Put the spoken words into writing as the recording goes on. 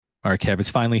All right, Kev, it's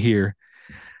finally here.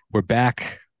 We're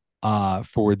back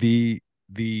for the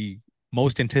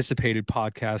most anticipated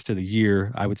podcast of the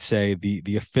year. I would say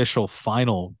the official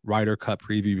final Ryder Cup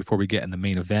preview before we get in the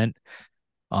main event.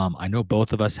 I know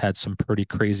both of us had some pretty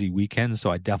crazy weekends,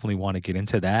 so I definitely want to get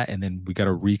into that. And then we got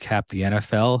to recap the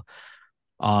NFL.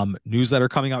 Newsletter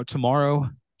coming out tomorrow,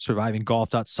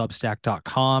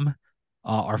 survivinggolf.substack.com.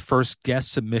 Our first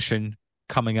guest submission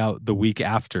coming out the week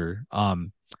after.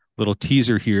 Little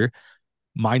teaser here.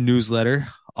 My newsletter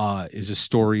is a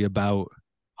story about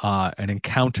an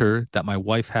encounter that my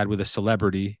wife had with a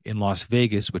celebrity in Las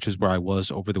Vegas, which is where I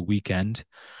was over the weekend.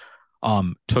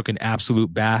 Took an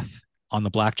absolute bath on the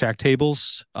blackjack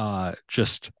tables,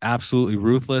 just absolutely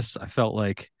ruthless. I felt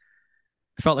like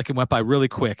it went by really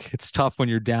quick. It's tough when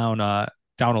you're down a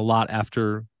lot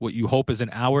after what you hope is an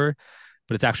hour,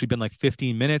 but it's actually been like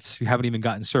 15 minutes. You haven't even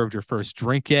gotten served your first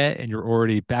drink yet, and you're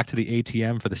already back to the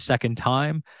ATM for the second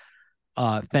time.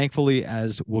 Thankfully,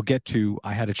 as we'll get to,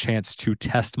 I had a chance to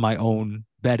test my own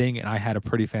betting, and I had a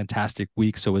pretty fantastic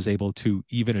week, so was able to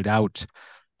even it out.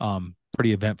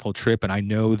 Pretty eventful trip, and I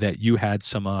know that you had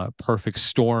some perfect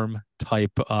storm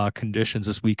type conditions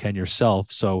this weekend yourself.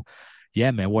 So,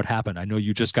 yeah, man, what happened? I know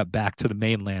you just got back to the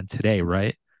mainland today,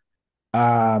 right?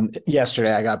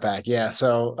 Yesterday I got back. Yeah,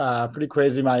 so pretty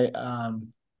crazy.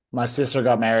 My sister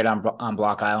got married on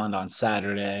Block Island on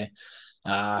Saturday.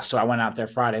 So I went out there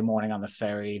Friday morning on the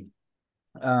ferry.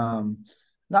 Um,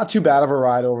 Not too bad of a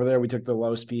ride over there. We took the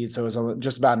low speed, so it was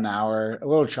just about an hour. A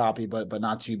little choppy, but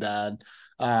not too bad.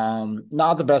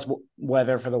 Not the best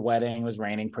weather for the wedding. It was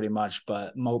raining pretty much,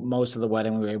 but most of the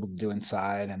wedding we were able to do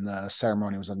inside, and the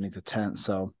ceremony was underneath the tent.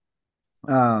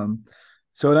 Um,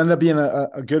 so it ended up being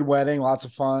a good wedding, lots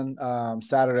of fun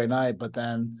Saturday night. But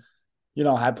then,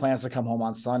 I had plans to come home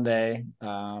on Sunday.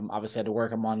 Obviously, I had to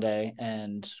work on Monday,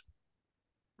 and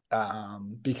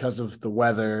because of the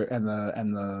weather and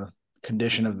the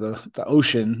condition of the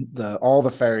ocean, the all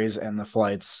the ferries and the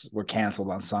flights were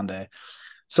canceled on Sunday.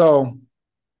 So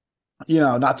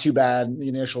not too bad the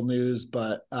initial news,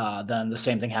 but then the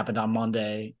same thing happened on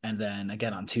Monday and then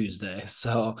again on Tuesday.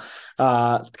 So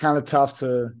kind of tough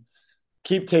to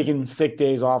keep taking sick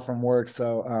days off from work.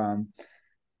 So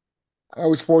I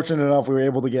was fortunate enough we were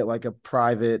able to get like a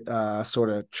private sort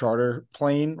of charter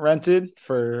plane rented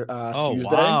for Oh,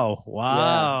 Tuesday. wow. Yeah.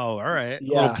 Wow. All right. A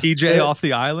little Yeah. PJ Fit. off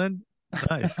the island.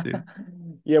 Nice, dude.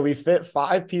 Yeah, we fit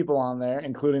five people on there,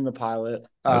 including the pilot.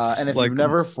 That's And if you've like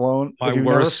never flown, my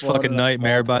worst in fucking a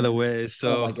nightmare, small by the plane, way. oh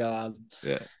So, my God.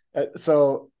 yeah.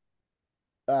 So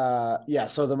yeah,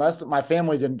 so the rest of my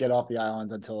family didn't get off the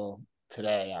island until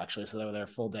today, actually. So they were there a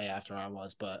full day after I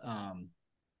was. But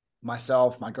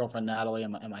myself, my girlfriend Natalie,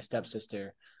 and my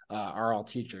stepsister are all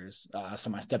teachers. So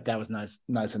my stepdad was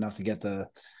nice enough to get the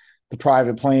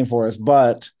private plane for us.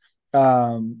 But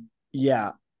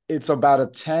yeah, it's about a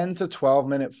 10 to 12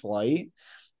 minute flight,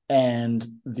 and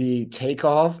the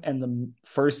takeoff and the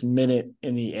first minute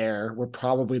in the air were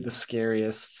probably the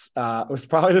scariest. It was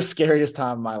probably the scariest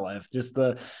time of my life. Just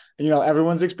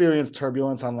everyone's experienced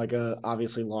turbulence on like a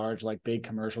obviously large, like big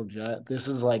commercial jet. This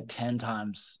is like 10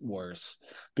 times worse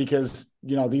because,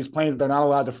 these planes, they're not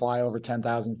allowed to fly over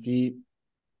 10,000 feet.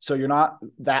 So you're not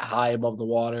that high above the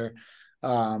water.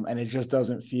 And it just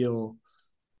doesn't feel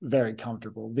very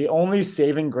comfortable. The only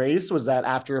saving grace was that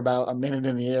after about a minute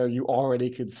in the air, you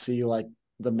already could see like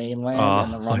the mainland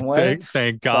and the Like, runway.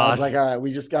 thank So I was God. like, all right,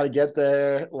 we just got to get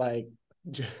there. Like,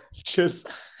 just,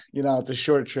 it's a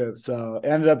short trip. So it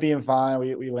ended up being fine.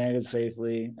 We landed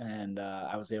safely, and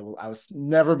I was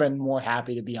never been more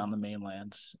happy to be on the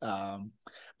mainland.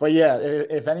 But yeah,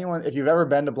 if you've ever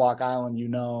been to Block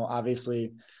Island,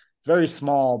 obviously very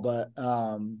small, but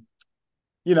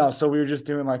so we were just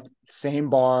doing like same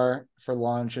bar for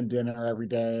lunch and dinner every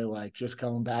day, like just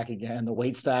coming back again. The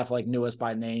wait staff like knew us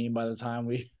by name by the time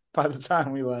we by the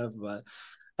time we left, but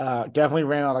definitely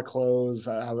ran out of clothes.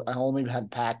 I only had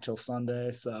packed till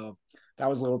Sunday, so that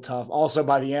was a little tough. Also,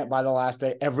 by the last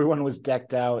day, everyone was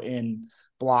decked out in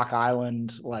Block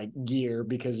Island like gear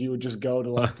because you would just go to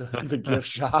like the gift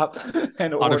shop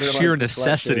and Out of order sheer like the sweatshirts.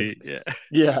 necessity. Yeah.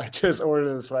 Yeah, just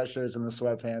order the sweatshirts and the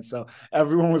sweatpants. So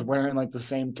everyone was wearing like the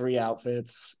same three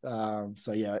outfits.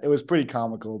 So yeah, it was pretty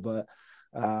comical, but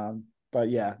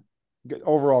yeah,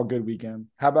 overall good weekend.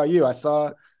 How about you? I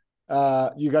saw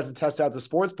you got to test out the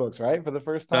sports books, right? For the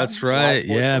first That's time, live right.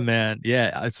 sports Yeah, books. man.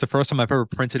 Yeah, it's the first time I've ever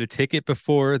printed a ticket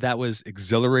before. That was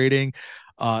exhilarating.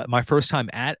 My first time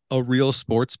at a real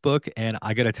sports book, and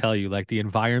I gotta tell you, like the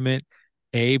environment,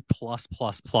 A plus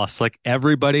plus plus. Like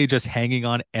everybody just hanging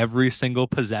on every single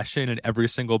possession and every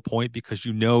single point because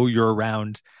you're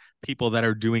around people that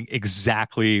are doing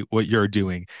exactly what you're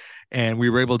doing. And we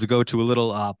were able to go to a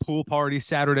little pool party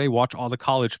Saturday, watch all the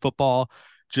college football.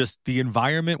 Just the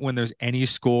environment when there's any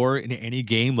score in any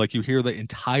game, like you hear the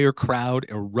entire crowd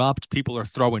erupt. People are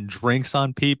throwing drinks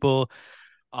on people.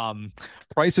 um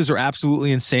Prices are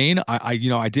absolutely insane. I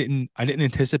didn't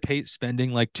anticipate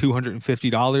spending like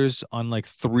 $250 on like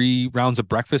 3 rounds of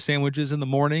breakfast sandwiches in the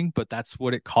morning, but that's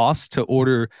what it costs to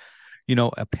order,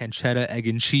 a pancetta, egg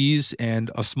and cheese, and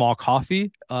a small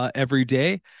coffee every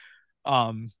day.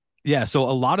 Yeah, so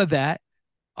a lot of that.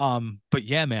 But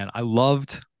yeah, man, I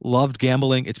loved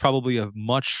gambling. It's probably a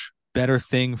much better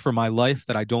thing for my life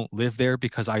that I don't live there,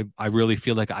 because I really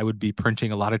feel like I would be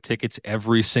printing a lot of tickets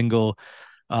every single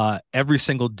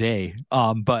day.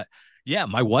 But yeah,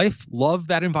 my wife loved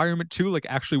that environment too. Like,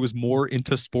 actually was more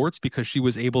into sports because she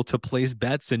was able to place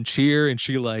bets and cheer, and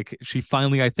she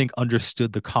finally, I think,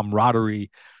 understood the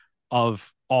camaraderie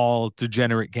of all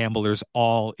degenerate gamblers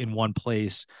all in one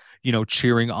place,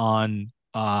 cheering on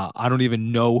I don't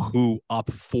even know who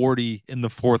up 40 in the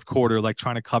fourth quarter, like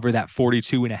trying to cover that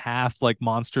 42 and a half like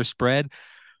monster spread.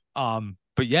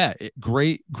 But yeah,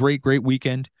 great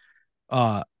weekend.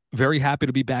 Uh, Very happy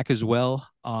to be back as well.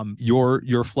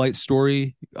 Your flight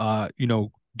story,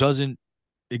 doesn't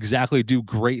exactly do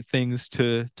great things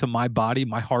to my body.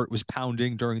 My heart was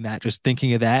pounding during that, just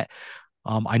thinking of that.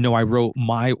 I know I wrote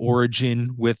my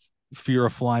origin with fear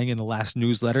of flying in the last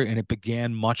newsletter, and it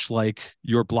began much like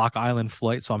your Block Island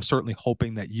flight. So I'm certainly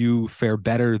hoping that you fare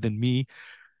better than me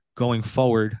going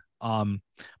forward.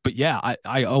 But yeah,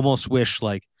 I almost wish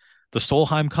like the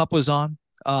Solheim Cup was on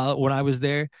when I was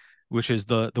there, which is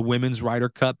the women's Ryder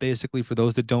Cup, basically, for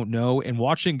those that don't know. And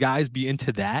watching guys be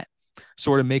into that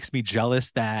sort of makes me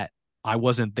jealous that I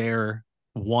wasn't there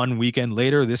one weekend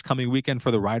later, this coming weekend,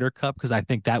 for the Ryder Cup, because I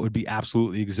think that would be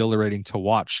absolutely exhilarating to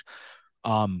watch.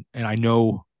 And I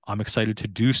know I'm excited to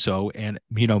do so. And,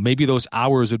 maybe those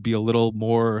hours would be a little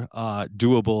more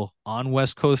doable on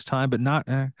West Coast time, but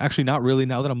actually not really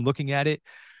now that I'm looking at it.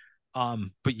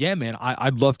 But yeah, man,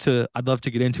 I'd love to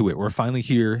get into it. We're finally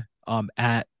here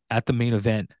at the main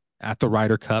event, at the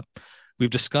Ryder Cup. We've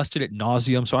discussed it at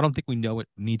nauseum, so I don't think we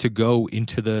need to go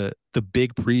into the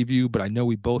big preview, but I know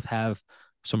we both have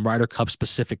some Ryder Cup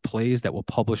specific plays that we'll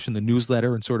publish in the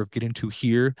newsletter and sort of get into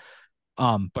here.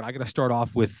 But I got to start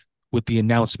off with the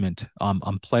announcement.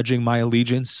 I'm pledging my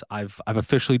allegiance. I've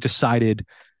officially decided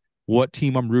what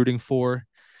team I'm rooting for,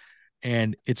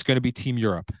 and it's going to be Team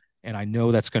Europe. And I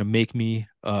know that's going to make me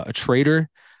a traitor.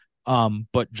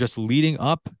 But just leading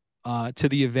up to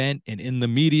the event and in the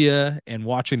media and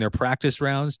watching their practice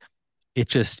rounds, it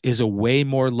just is a way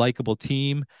more likable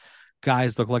team.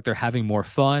 Guys look like they're having more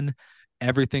fun.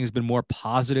 Everything's been more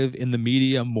positive in the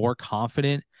media, more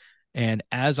confident. And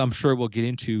as I'm sure we'll get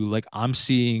into, like, I'm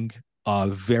seeing a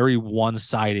very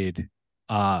one-sided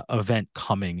event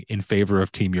coming in favor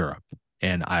of Team Europe.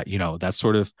 And that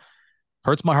sort of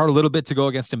hurts my heart a little bit to go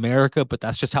against America, but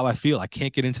that's just how I feel. I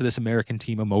can't get into this American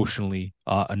team emotionally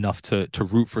enough to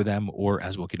root for them, or,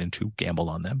 as we'll get into, gamble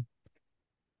on them.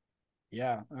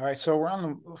 Yeah. All right. So we're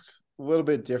on a little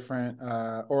bit different,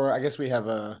 or I guess we have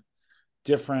a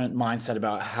different mindset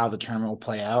about how the tournament will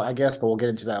play out, I guess, but we'll get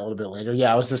into that a little bit later.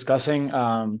 Yeah, I was discussing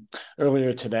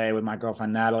earlier today with my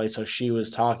girlfriend Natalie. So she was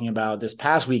talking about this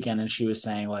past weekend, and she was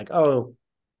saying like, oh,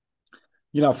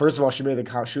 first of all, she made the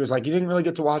comment. She was like, "You didn't really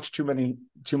get to watch too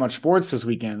much sports this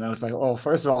weekend." And I was like, "Oh,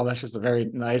 first of all, that's just a very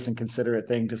nice and considerate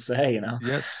thing to say."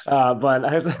 Yes.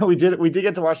 But we did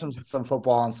get to watch some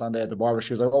football on Sunday at the bar. But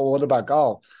she was like, "Oh, what about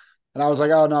golf?" And I was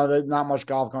like, "Oh no, there's not much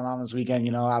golf going on this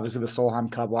weekend." Obviously the Solheim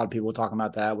Cup, a lot of people were talking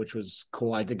about that, which was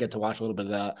cool. I did get to watch a little bit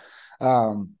of that.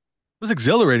 It was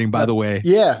exhilarating, by But the way.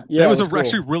 yeah, That yeah, it was was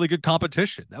actually cool. really good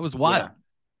competition. That was Yeah, wild.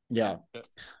 yeah.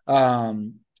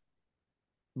 Um,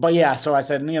 but yeah, so I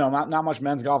said, not much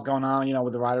men's golf going on,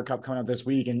 with the Ryder Cup coming up this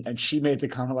week. And she made the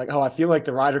comment like, oh, I feel like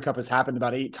the Ryder Cup has happened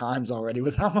about 8 times already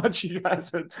with how much you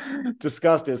guys have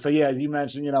discussed it. So yeah, as you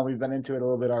mentioned, we've been into it a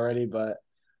little bit already, but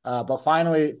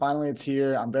finally it's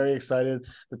here. I'm very excited.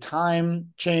 The time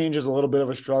change is a little bit of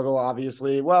a struggle,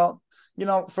 obviously. Well,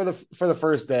 for the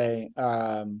first day,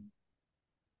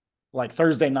 like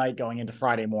Thursday night going into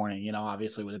Friday morning,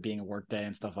 obviously with it being a work day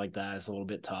and stuff like that, it's a little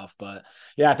bit tough. But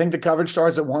yeah, I think the coverage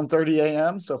starts at 1:30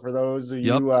 a.m. So for those of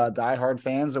Yep. you diehard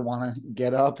fans that want to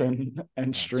get up and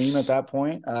stream at That's that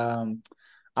point,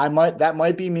 that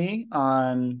might be me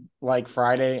on like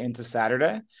Friday into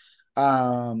Saturday,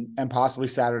 and possibly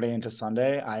Saturday into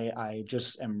Sunday. I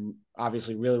just am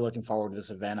obviously really looking forward to this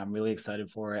event. I'm really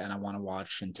excited for it, and I want to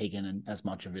watch and take in as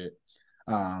much of it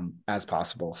as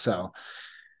possible. So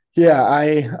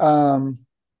yeah,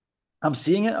 I'm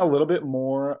seeing it a little bit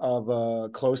more of a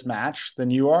close match than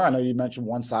you are. I know you mentioned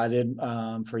one-sided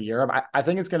for Europe. I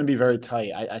think it's going to be very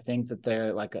tight. I think that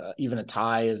they're like even a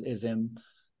tie is in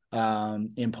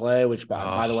play. Which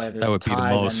by the way, Oh, if that there's a would be the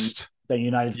tie, then most. the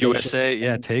United States just USA,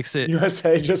 yeah, retains. takes it.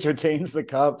 USA just retains the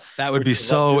cup, That would which be is like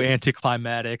so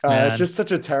anticlimactic, it's man. just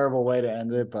such a terrible way to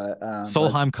end it. But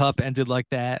Solheim Cup ended like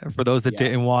that. For those that yeah,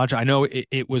 didn't watch, I know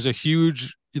it was a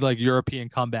huge like European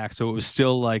comeback, so it was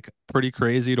still like pretty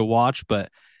crazy to watch. But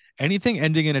anything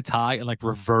ending in a tie and like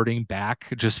reverting back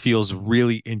just feels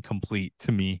really incomplete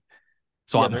to me.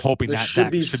 So yeah, I'm hoping there that should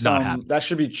that be should not some happen. that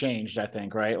should be changed. I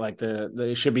think right, like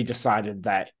it should be decided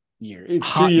that year.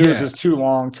 It's two How, years yeah, is too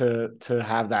long to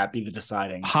have that be the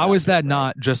deciding how is factor, that right?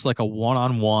 not just like a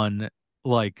one-on-one,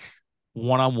 like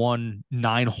one-on-one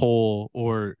 9 hole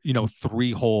or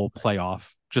 3 hole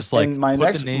playoff? Just And like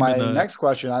put the name in my the. next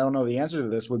question, I don't know the answer to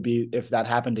this, would be if that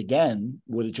happened again,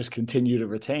 would it just continue to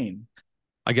retain?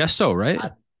 I guess so, right?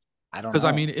 I I don't Because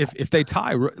I mean, know. if they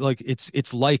tie, like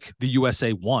it's like the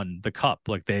USA won the cup,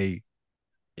 like they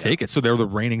Yeah, take it, so they're the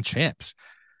reigning champs.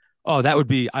 Oh, that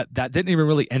didn't even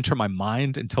really enter my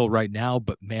mind until right now.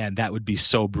 But man, that would be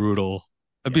so brutal.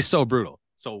 It'd be yeah. so brutal.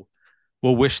 So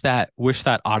we'll wish that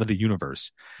out of the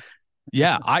universe.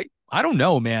 Yeah, I don't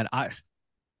know, man. I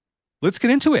Let's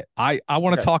get into it. I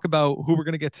want to Okay. talk about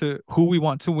who we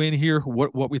want to win here,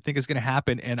 what we think is going to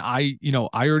happen, and I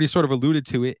already sort of alluded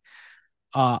to it.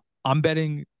 I'm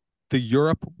betting the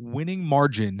Europe winning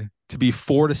margin to be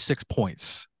 4 to 6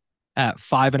 points at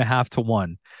 5.5 to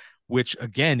 1, which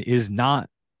again is not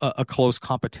a close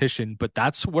competition, but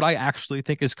that's what I actually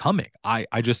think is coming.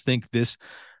 I just think this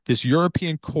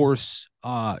European course,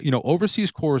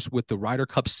 overseas course with the Ryder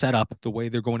Cup setup, the way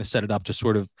they're going to set it up to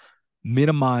sort of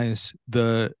minimize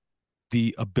the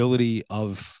ability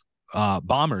of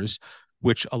bombers,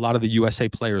 which a lot of the USA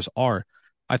players are,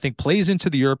 I think plays into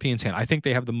the Europeans' hand. I think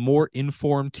they have the more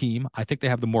informed team. I think they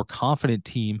have the more confident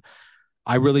team.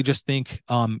 I really just think,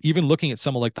 even looking at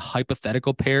some of like the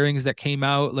hypothetical pairings that came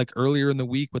out like earlier in the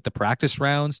week with the practice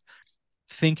rounds,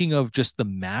 thinking of just the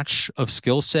match of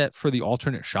skill set for the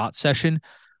alternate shot session,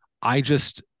 I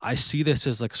see this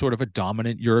as like sort of a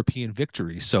dominant European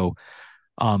victory. So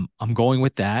I'm going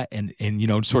with that, and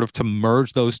sort of to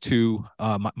merge those two,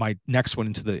 my next one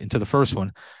into the first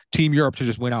one, Team Europe to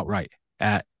just win outright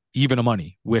at even a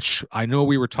money, which I know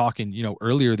we were talking,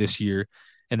 earlier this year,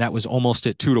 and that was almost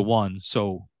at 2 to 1.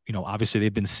 So obviously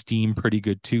they've been steamed pretty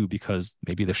good too because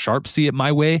maybe the sharps see it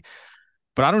my way,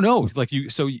 but I don't know. Like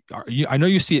I know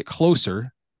you see it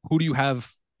closer. Who do you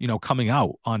have, coming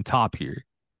out on top here?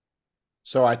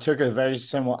 So I took a very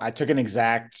similar. I took an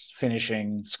exact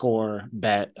finishing score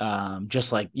bet,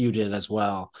 just like you did as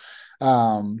well.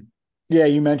 Um, yeah,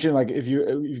 you mentioned like if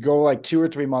you go like 2 or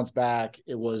 3 months back,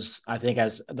 it was I think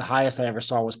as the highest I ever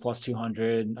saw was plus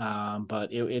 200,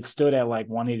 but it stood at like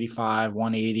 185,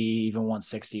 180, even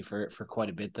 160 for quite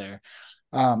a bit there.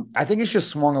 I think it's just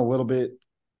swung a little bit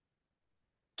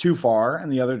too far in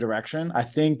the other direction. I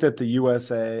think that the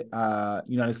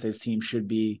United States team should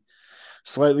be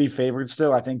slightly favored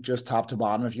still. I think just top to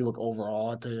bottom, if you look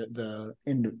overall at the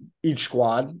in each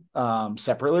squad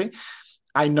separately.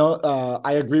 I know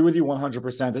I agree with you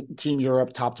 100% that Team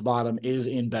Europe top to bottom is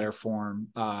in better form,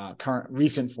 current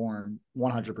recent form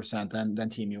 100% than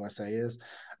Team USA is.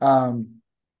 Um,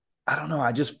 I don't know.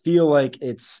 I just feel like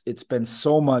it's been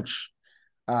so much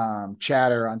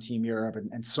chatter on Team Europe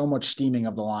and so much steaming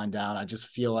of the line down. I just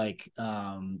feel like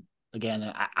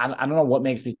again, I don't know what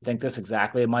makes me think this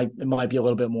exactly. It might be a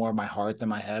little bit more of my heart than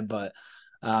my head, but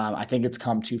I think it's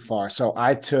come too far. So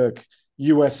I took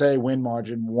USA win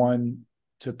margin 1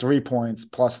 to 3 points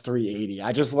plus 380.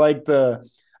 I just like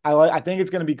I think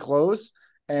it's going to be close,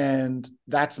 and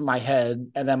that's my head.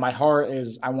 And then my heart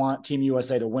is I want Team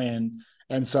USA to win.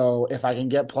 And so if I can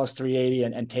get plus 380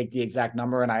 and take the exact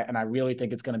number, and I really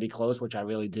think it's going to be close, which I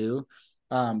really do,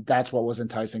 that's what was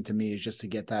enticing to me, is just to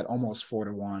get that almost 4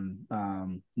 to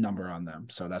 1 number on them.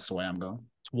 So that's the way I'm going.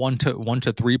 It's 1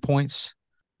 to 3 points.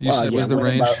 You said Yeah, was the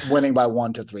range. winning by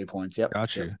 1 to 3 points. Yep,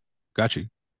 Got yep. you. Got you.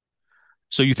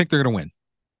 So you think they're going to win,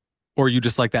 or you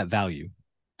just like that value?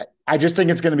 I just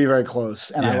think it's going to be very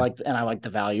close, and Yeah. I like the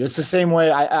value. It's the same way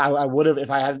I would have if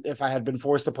I had been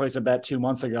forced to place a bet 2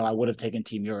 months ago. I would have taken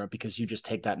Team Europe because you just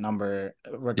take that number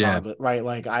Yeah. regardless, right?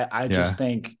 Like I just Yeah.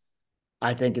 think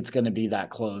it's going to be that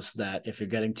close that if you're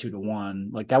getting 2 to 1,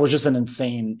 like that was just an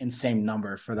insane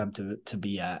number for them to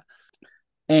be at.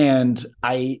 And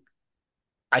I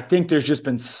think there's just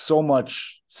been so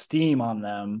much steam on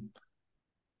them,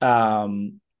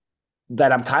 um,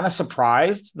 that I'm kind of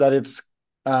surprised that it's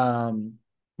um,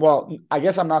 Well, I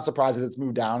guess I'm not surprised that it's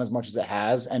moved down as much as it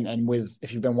has. And with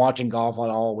if you've been watching golf at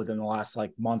all within the last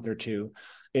like month or two,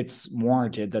 it's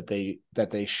warranted that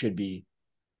they should be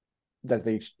that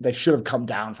they should have come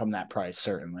down from that price,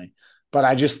 certainly. But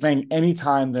I just think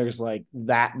anytime there's like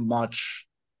that much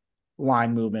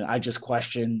line movement, I just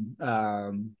question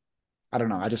I don't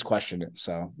know. I just questioned it.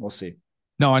 So we'll see.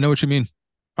 No, I know what you mean.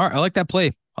 All right, I like that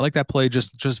play. I like that play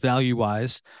just value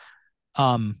wise.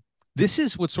 Um, this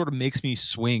is what sort of makes me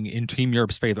swing in Team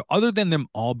Europe's favor. Other than them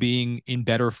all being in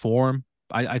better form,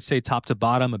 I'd say top to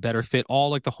bottom, a better fit, all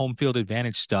like the home field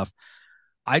advantage stuff.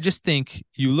 I just think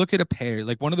you look at a pair,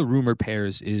 like one of the rumored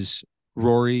pairs is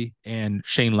Rory and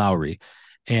Shane Lowry.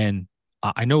 And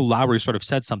I know Lowry sort of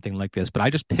said something like this, but I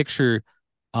just picture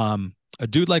a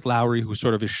dude like Lowry who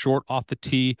sort of is short off the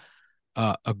tee,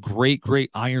 a great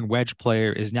iron wedge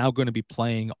player is now going to be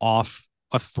playing off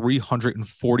a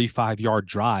 345-yard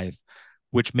drive,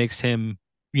 which makes him,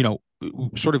 you know,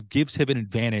 sort of gives him an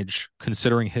advantage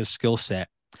considering his skill set.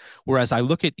 Whereas I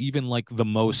look at even like the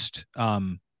most,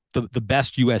 the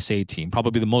best USA team,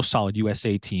 probably the most solid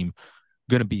USA team,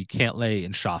 going to be Cantlay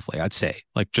and Schauffele, I'd say,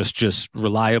 like just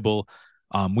reliable.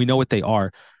 We know what they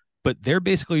are, but they're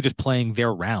basically just playing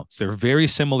their rounds. They're very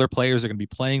similar players. They're going to be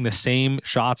playing the same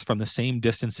shots from the same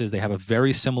distances. They have a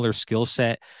very similar skill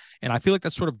set. And I feel like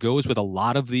that sort of goes with a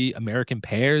lot of the American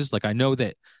pairs. Like I know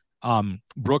that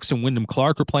Brooks and Wyndham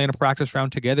Clark are playing a practice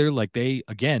round together. Like they,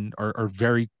 again, are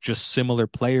very just similar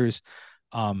players.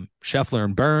 Scheffler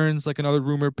and Burns, like another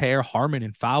rumored pair, Harmon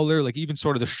and Fowler, like even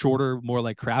sort of the shorter, more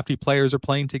like crafty players are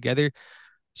playing together.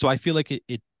 So I feel like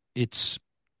it's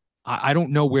I don't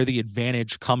know where the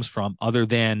advantage comes from other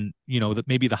than, you know, that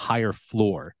maybe the higher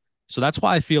floor. So that's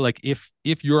why I feel like if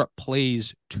Europe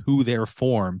plays to their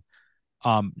form,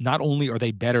 not only are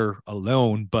they better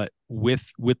alone, but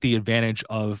with the advantage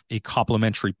of a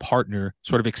complementary partner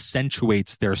sort of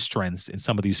accentuates their strengths in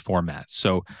some of these formats.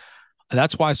 So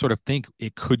that's why I sort of think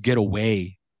it could get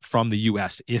away from the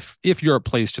US if Europe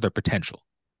plays to their potential.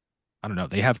 I don't know.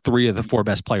 They have three of the four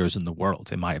best players in the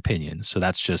world, in my opinion. So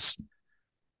that's just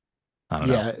I don't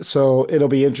know. Yeah, so it'll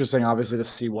be interesting, obviously, to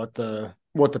see what the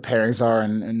pairings are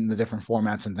and the different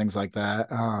formats and things like that.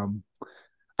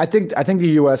 I think the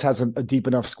U.S. has a deep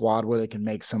enough squad where they can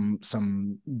make some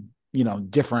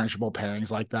differentiable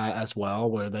pairings like that as well,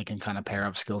 where they can kind of pair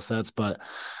up skill sets. But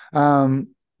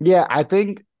yeah, I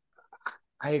think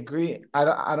I agree.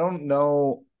 I don't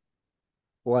know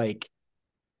like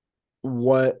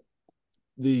what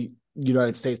the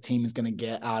United States team is going to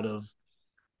get out of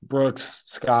Brooks,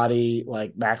 Scotty,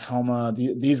 like Max Homa.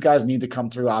 These guys need to come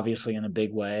through, obviously, in a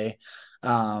big way.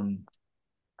 Um,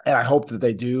 and I hope that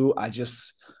they do.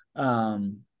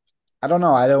 Um, I don't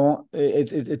know. I don't.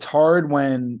 It's hard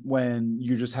when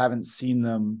you just haven't seen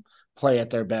them play at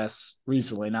their best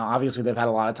recently. Now, obviously, they've had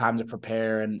a lot of time to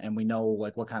prepare, and we know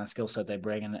like what kind of skill set they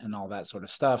bring and all that sort of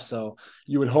stuff. So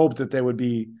you would hope that they would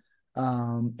be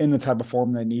in the type of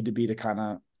form they need to be to kind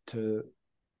of to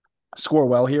score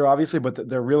well here, obviously, but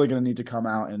they're really going to need to come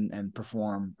out and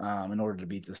perform in order to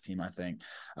beat this team, I think.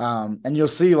 And you'll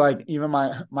see, like even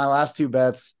my last two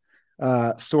bets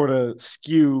sort of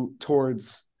skew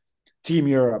towards Team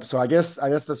Europe. So I guess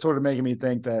that's sort of making me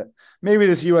think that maybe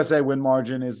this USA win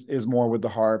margin is more with the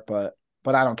heart, but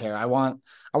I don't care. I want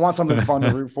something fun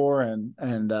to root for, and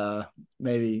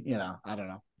maybe I don't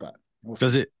know, but we'll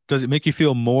see. Does it make you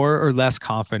feel more or less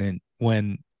confident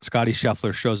when Scotty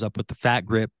Scheffler shows up with the fat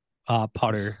grip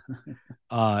putter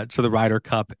to the Ryder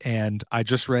Cup? And I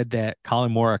just read that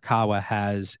Colin Morikawa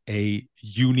has a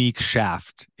unique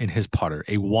shaft in his putter,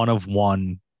 a one of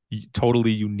one,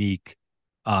 totally unique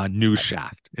new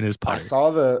shaft in his putter.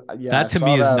 I That to saw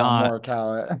me is that on not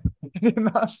Morikawa.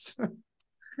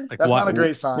 like That's what not a great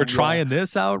we're sign. Yeah. trying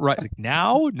this out right like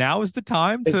now. Now is the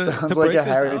time It to sounds like break a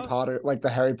this Harry out. Potter, like the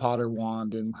Harry Potter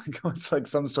wand, and like it's like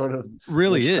some sort of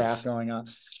Really witchcraft is. going on.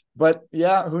 But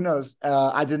yeah, who knows?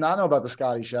 I did not know about the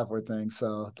Scotty Scheffler thing,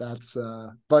 so that's.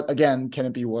 But again, can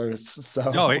it be worse? No,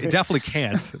 So it definitely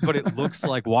can't. But it looks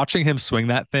like watching him swing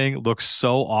that thing looks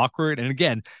so awkward. And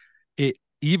again, it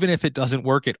even if it doesn't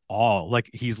work at all, like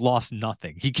he's lost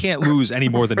nothing. He can't lose any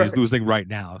more than he's right. losing right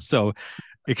now. So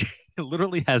it, it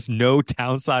literally has no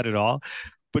downside at all.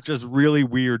 But just really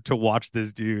weird to watch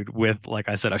this dude with, like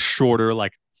I said, a shorter,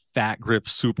 like fat grip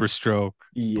super stroke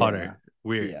putter. Yeah,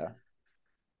 Weird. yeah.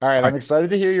 All right, All right. I'm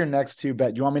excited to hear your next two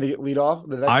bet. Do you want me to lead off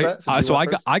the next bet since I you so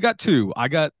went first? I got two. I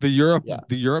got Yeah.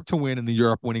 the Europe to win and the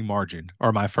Europe winning margin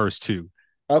are my first two.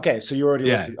 Okay, so you already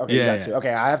Yeah, listed. Okay, you yeah, got yeah. two.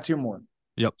 Okay, I have two more.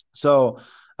 Yep. So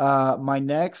my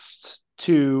next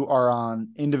two are on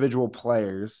individual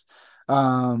players.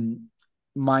 Um,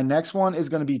 My next one is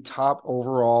going to be top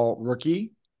overall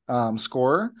rookie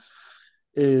scorer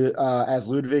as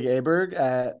Ludwig Aberg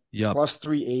at Yep. plus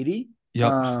 380.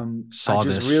 Yep. I Saw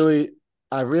just this.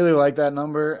 I really like that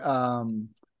number.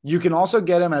 You can also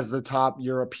get him as the top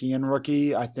European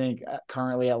rookie. I think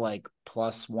currently at like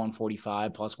plus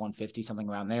 145, plus 150, something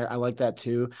around there. I like that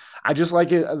too. I just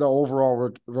like it. The overall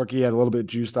rookie had a little bit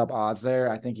juiced up odds there.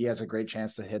 I think he has a great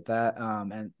chance to hit that.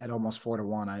 And at almost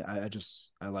 4-1,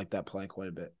 I like that play quite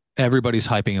a bit. Everybody's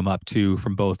hyping him up too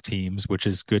from both teams, which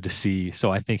is good to see.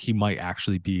 So I think he might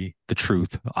actually be the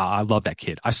truth. I love that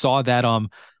kid. I saw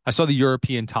the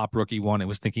European top rookie one. I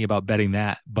was thinking about betting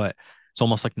that, but it's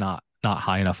almost like not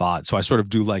high enough odds. So I sort of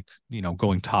do like,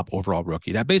 going top overall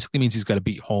rookie. That basically means he's got to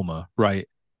beat Homa, right?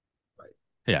 Right.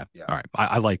 Yeah. Yeah. All right.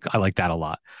 I like that a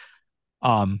lot.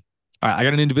 All right, I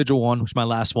got an individual one, which is my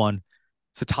last one.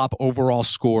 It's a top overall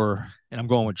score, and I'm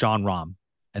going with John Rahm,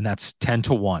 and that's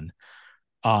 10-1.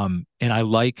 And I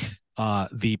like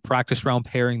the practice round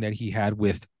pairing that he had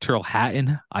with Tyrrell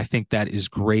Hatton. I think that is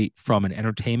great from an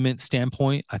entertainment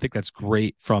standpoint. I think that's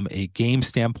great from a game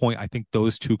standpoint. I think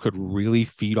those two could really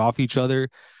feed off each other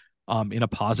in a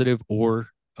positive or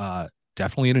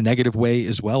definitely in a negative way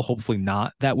as well. Hopefully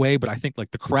not that way, but I think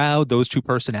like the crowd, those two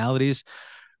personalities,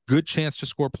 good chance to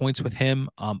score points with him.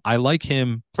 I like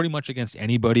him pretty much against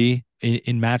anybody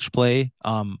in match play.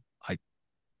 I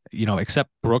except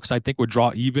Brooks, I think would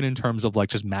draw even in terms of like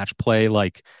just match play,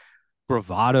 like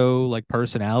bravado, like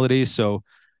personality. So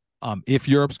if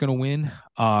Europe's going to win,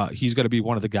 he's going to be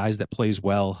one of the guys that plays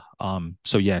well.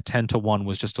 So yeah, 10-1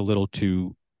 was just a little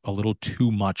too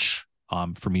much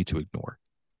for me to ignore.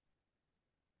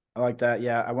 I like that.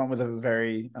 Yeah, I went with a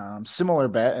very similar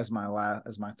bet as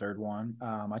my third one.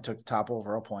 I took the top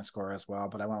overall point scorer as well,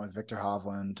 but I went with Victor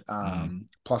Hovland Mm.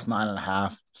 plus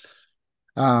 9.5.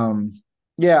 Um,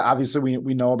 yeah, obviously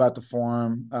we know about the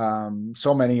form.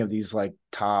 So many of these like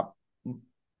top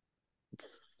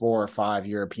 4 or 5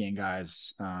 European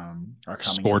guys are coming in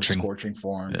Scorching. scorching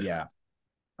form. Yeah.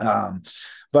 Yeah. Um,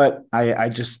 but I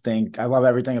just think I love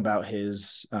everything about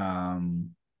his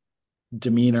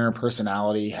demeanor,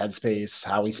 personality, headspace,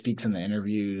 how he speaks in the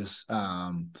interviews.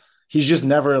 He's just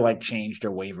never like changed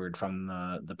or wavered from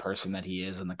the person that he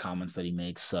is and the comments that he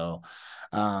makes. So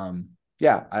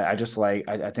yeah, I just like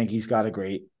I think he's got a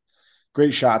great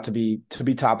shot to be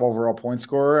top overall point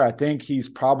scorer. I think he's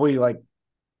probably like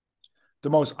the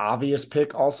most obvious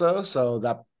pick also. So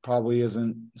that probably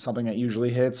isn't something that usually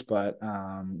hits, but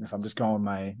if I'm just going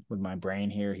with my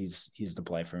brain here, he's the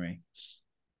play for me.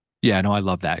 Yeah, no, I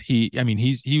love that. I mean,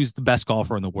 he was the best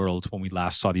golfer in the world when we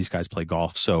last saw these guys play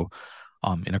golf. So,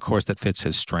 and of course that fits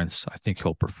his strengths. I think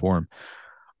he'll perform.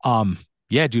 Um,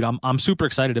 yeah, dude, I'm super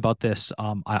excited about this.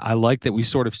 I like that we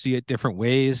sort of see it different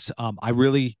ways. I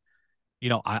really,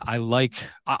 I like.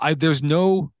 There's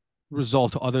no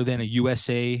result other than a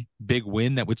USA big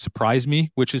win that would surprise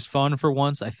me, which is fun for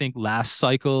once. I think last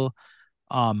cycle,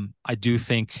 I do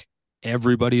think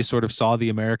everybody sort of saw the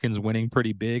Americans winning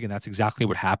pretty big, and that's exactly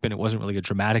what happened. It wasn't really a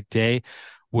dramatic day.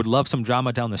 Would love some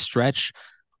drama down the stretch.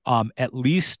 At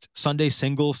least Sunday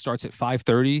singles starts at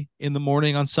 5:30 in the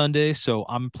morning on Sunday, so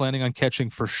I'm planning on catching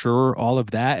for sure all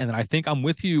of that. And then I think I'm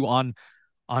with you on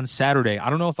Saturday. I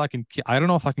don't know if I can. I don't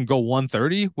know if I can go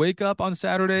 1:30 wake up on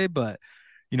Saturday, but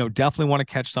definitely want to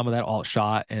catch some of that alt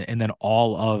shot and then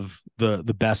all of the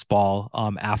best ball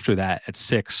after that at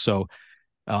 6. So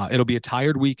it'll be a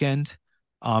tired weekend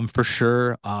for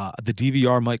sure. The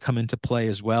DVR might come into play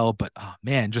as well, but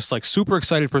man, just like super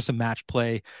excited for some match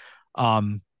play.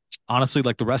 Um, Honestly,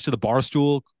 like the rest of the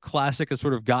Barstool Classic has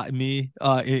sort of gotten me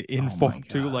in Oh my form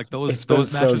too. god, Like those it's been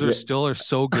those so matches good. are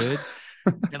so good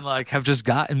and like have just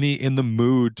gotten me in the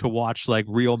mood to watch like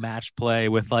real match play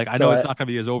with like I So know it's not gonna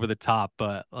be as over the top,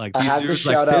 but like I these have to dudes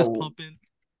like shout fist out pumping.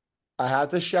 I have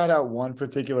to shout out one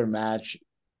particular match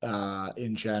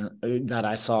in general that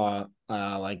I saw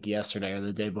like yesterday or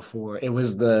the day before. It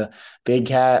was the Big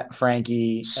Cat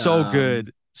Frankie So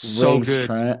good. So Riggs good.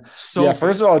 Trent. Yeah, So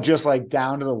first good. of all, just like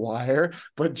down to the wire,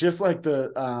 but just like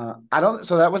the I don't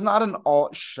so that was not an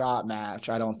alt shot match,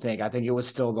 I don't think. I think it was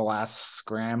still the last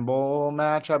scramble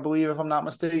match, I believe, if I'm not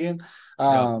mistaken.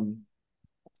 Yep.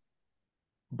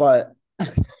 But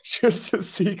just a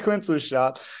sequence of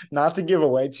shots, not to give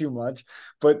away too much,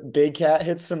 but Big Cat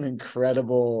hits some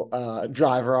incredible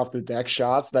driver off the deck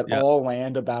shots that Yep. all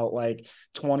land about like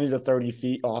 20 to 30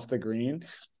 feet off the green.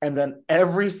 And then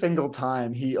every single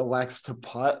time he elects to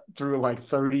putt through like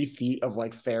 30 feet of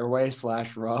like fairway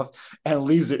slash rough and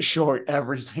leaves it short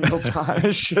every single time.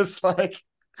 It's just like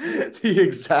the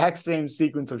exact same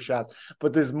sequence of shots.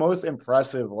 But this most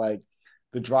impressive, like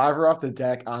the driver off the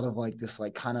deck out of like this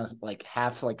like kind of like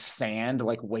half like sand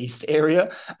like waist area.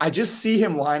 I just see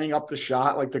him lining up the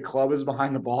shot, like the club is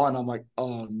behind the ball, and I'm like,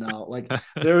 oh no, like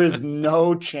there is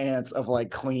no chance of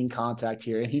like clean contact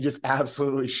here, and he just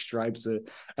absolutely stripes it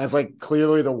as like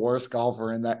clearly the worst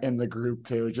golfer in the group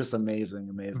too. Just amazing,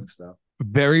 amazing stuff.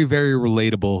 Very, very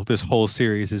relatable. This whole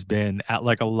series has been at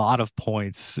like a lot of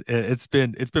points. It's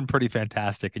been pretty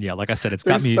fantastic. And yeah, like I said, it's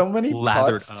got There's me so many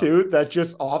lathered putts up. too that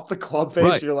just off the club face,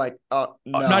 Right. you're like, oh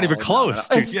Not even no, no, no. close,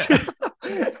 dude. It's Yeah. too,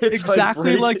 it's like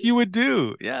Exactly like you would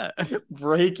do. Yeah.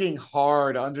 breaking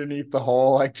hard underneath the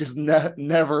hole, like just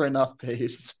never enough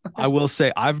pace. I will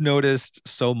say I've noticed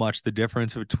so much the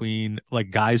difference between like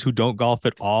guys who don't golf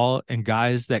at all and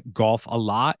guys that golf a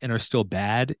lot and are still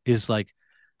bad is like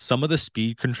some of the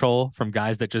speed control from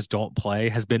guys that just don't play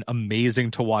has been amazing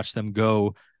to watch them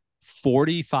go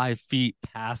 45 feet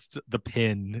past the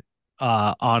pin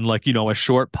on like, a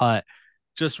short putt.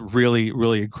 Just really,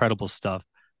 really incredible stuff.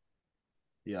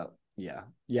 Yeah, yeah,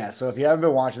 yeah. So if you haven't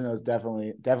been watching those,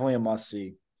 definitely a must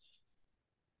see.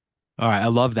 All right, I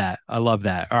love that. I love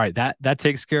that. All right, that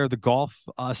takes care of the golf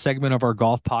segment of our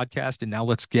golf podcast, and now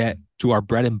let's get to our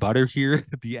bread and butter here,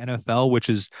 the NFL, which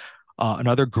is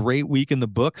another great week in the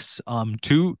books.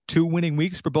 Two winning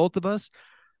weeks for both of us.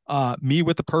 Me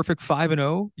with the perfect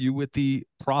 5-0, you with the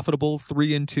profitable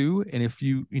 3-2, and if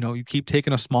you keep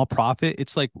taking a small profit,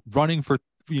 it's like running for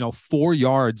 4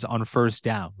 yards on first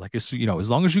down. Like it's as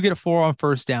long as you get a 4 on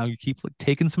first down, you keep like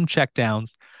taking some check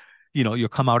downs, you'll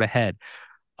come out ahead.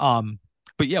 Um,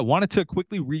 but yeah, wanted to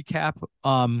quickly recap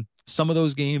some of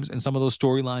those games and some of those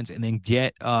storylines, and then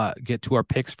get to our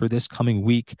picks for this coming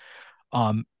week.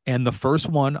 And the first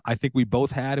one I think we both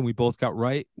had and we both got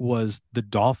right was the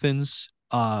Dolphins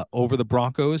over the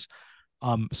Broncos.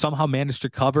 Somehow managed to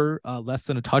cover less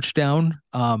than a touchdown.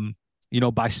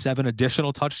 By 7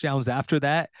 additional touchdowns after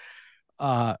that.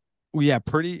 Yeah,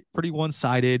 pretty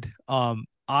one-sided.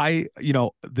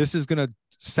 This is gonna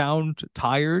sound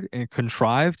tired and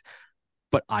contrived,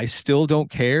 but I still don't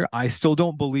care. I still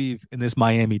don't believe in this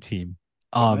Miami team.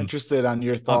 So I'm Um, interested on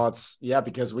your um, thoughts. Yeah,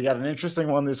 because we got an interesting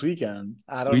one this weekend.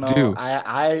 I don't we know. do.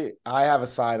 I have a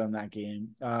side on that game.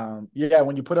 Yeah,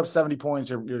 when you put up 70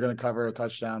 points, you're going to cover a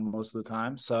touchdown most of the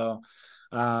time. So,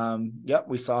 yep,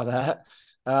 we saw that.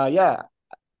 Yeah,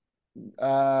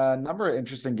 number of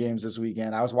interesting games this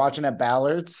weekend. I was watching at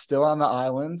Ballard's, still on the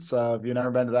island. So if you've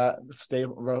never been to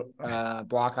that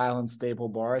Block Island Staple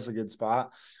Bar, it's a good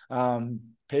spot.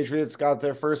 Patriots got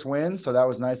their first win, so that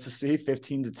was nice to see.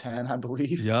 15-10, I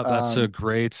believe. Yep, that's a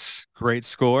great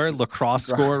score, Just lacrosse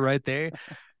score grind, right there.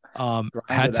 grind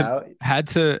Had it to out.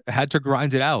 had to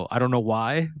grind it out. I don't know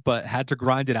why, but had to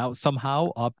grind it out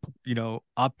somehow. Up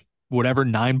whatever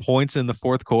 9 points in the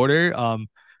fourth quarter.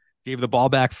 Gave the ball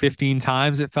back 15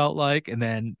 times, it felt like, and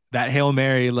then that Hail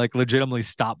Mary like legitimately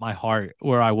stopped my heart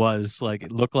where I was. Like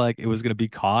it looked like it was gonna be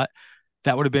caught.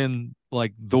 That would have been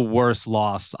like the worst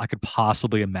loss I could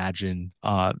possibly imagine.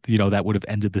 That would have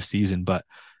ended the season, but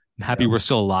I'm happy Yep. we're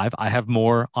still alive. I have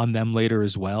more on them later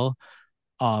as well.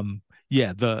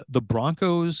 Yeah, the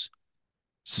Broncos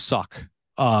suck.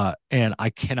 And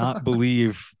I cannot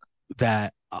believe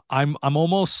that I'm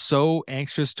almost so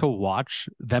anxious to watch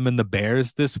them and the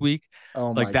Bears this week.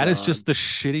 Oh Like my that is god. just the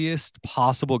shittiest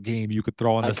possible game you could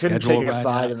throw on I the couldn't take schedule a right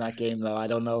side now. in that game though. I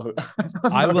don't know who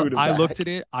I don't know who to I looked back. at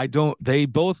it. I don't they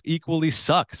both equally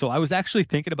suck. So I was actually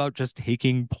thinking about just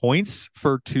taking points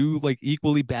for two like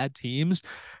equally bad teams,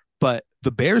 but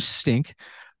the Bears stink.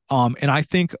 And I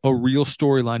think a real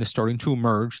storyline is starting to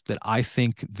emerge that I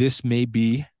think this may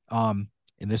be, and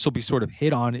this will be sort of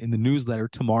hit on in the newsletter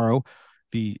tomorrow,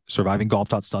 the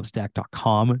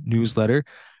survivinggolf.substack.com newsletter.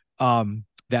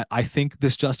 That I think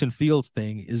this Justin Fields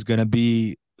thing is going to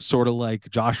be sort of like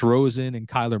Josh Rosen and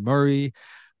Kyler Murray,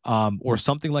 or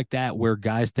something like that, where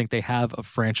guys think they have a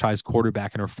franchise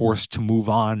quarterback and are forced to move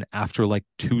on after like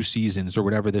 2 seasons or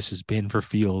whatever this has been for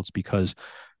Fields, because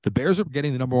the Bears are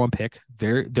getting the number one pick.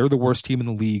 They're the worst team in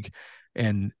the league,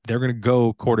 and they're going to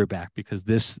go quarterback because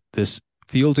this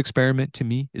Fields experiment to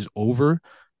me is over.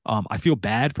 I feel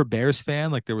bad for Bears fan.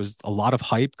 Like there was a lot of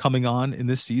hype coming on in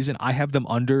this season. I have them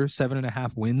under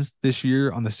 7.5 wins this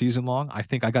year on the season long. I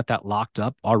think I got that locked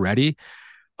up already.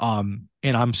 And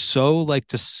I'm so like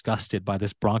disgusted by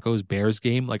this Broncos Bears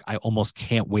game. Like I almost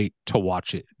can't wait to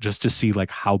watch it just to see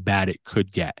like how bad it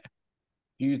could get.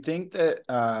 Do you think that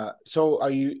so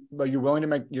are you willing to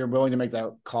make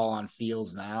that call on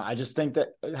Fields now? I just think that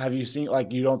have you seen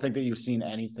like you don't think that you've seen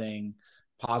anything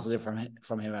positive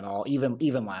from him at all,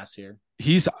 even last year?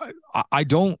 He's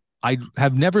I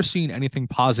have never seen anything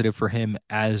positive for him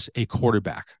as a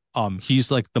quarterback.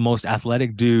 He's like the most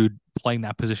athletic dude playing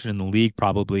that position in the league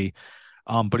probably.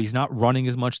 But he's not running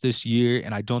as much this year,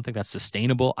 and I don't think that's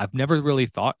sustainable. I've never really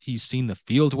thought he's seen the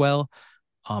field well.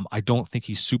 I don't think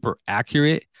he's super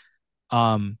accurate.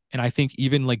 And I think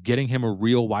even like getting him a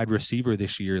real wide receiver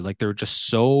this year, like there are just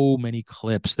so many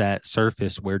clips that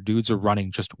surface where dudes are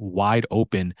running just wide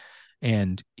open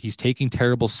and he's taking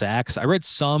terrible sacks. I read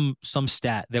some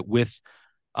stat that with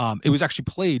it was actually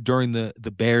played during the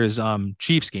Bears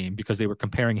Chiefs game because they were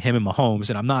comparing him and Mahomes.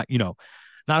 And I'm not,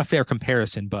 not a fair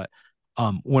comparison, but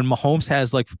when Mahomes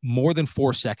has like more than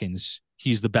 4 seconds,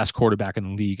 he's the best quarterback in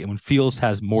the league. And when Fields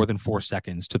has more than 4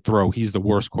 seconds to throw, he's the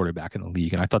worst quarterback in the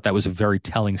league. And I thought that was a very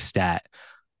telling stat,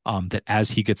 that as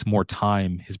he gets more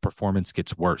time, his performance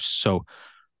gets worse. So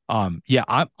yeah,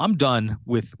 I'm done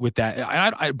with that.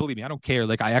 I believe me, I don't care.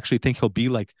 Like I actually think he'll be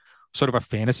like sort of a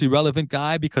fantasy relevant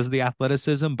guy because of the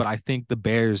athleticism. But I think the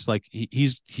Bears, like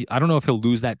I don't know if he'll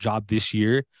lose that job this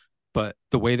year, but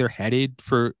the way they're headed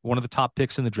for one of the top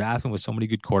picks in the draft and with so many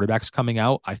good quarterbacks coming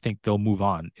out, I think they'll move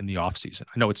on in the offseason.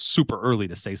 I know it's super early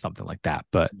to say something like that,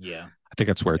 but Yeah. I think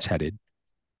that's where Yeah. it's headed.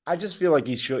 I just feel like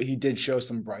he did show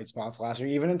some bright spots last year,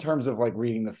 even in terms of like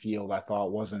reading the field. I thought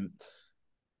was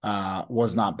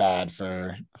not bad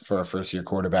for a first year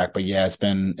quarterback. But yeah, it's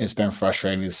been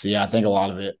frustrating to see. I think a lot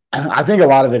of it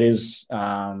is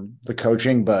the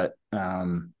coaching, but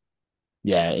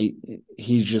yeah,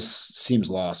 he just seems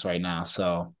lost right now.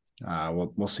 So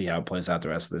we'll see how it plays out the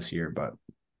rest of this year. But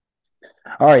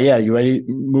all right, yeah, you ready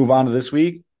to move on to this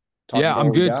week? Talk Yeah, about I'm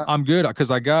what we good. got. I'm good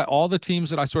because I got all the teams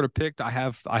that I sort of picked. I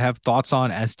have thoughts on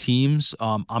as teams.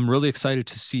 I'm really excited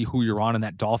to see who you're on in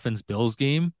that Dolphins Bills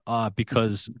game.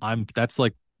 Because that's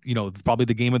like probably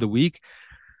the game of the week.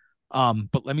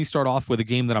 But let me start off with a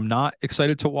game that I'm not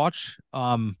excited to watch.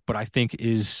 But I think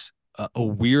is a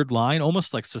weird line,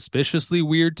 almost like suspiciously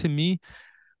weird to me.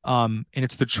 And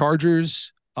it's the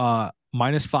Chargers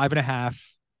minus 5.5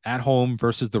 at home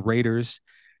versus the Raiders,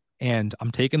 and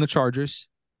I'm taking the Chargers,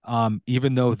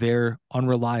 even though they're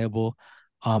unreliable.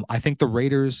 I think the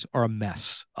Raiders are a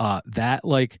mess. That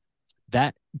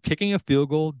kicking a field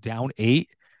goal down 8,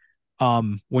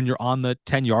 when you're on the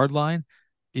 10-yard line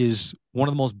is one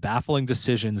of the most baffling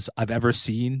decisions I've ever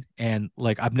seen. And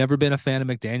like, I've never been a fan of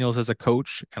McDaniels as a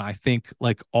coach. And I think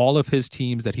like all of his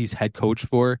teams that he's head coach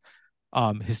for,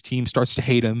 his team starts to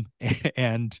hate him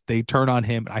and they turn on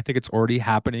him. I think it's already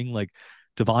happening. Like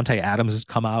Devontae Adams has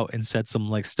come out and said some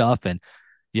like stuff. And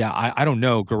yeah, I don't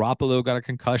know. Garoppolo got a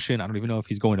concussion. I don't even know if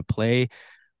he's going to play.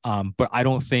 But I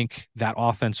don't think that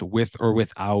offense with or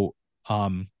without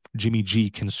Jimmy G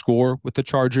can score with the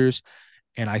Chargers.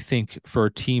 And I think for a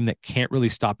team that can't really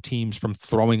stop teams from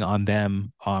throwing on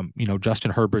them,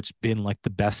 Justin Herbert's been like the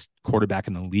best quarterback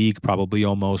in the league, probably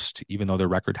almost, even though their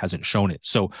record hasn't shown it.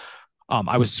 So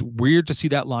I was weird to see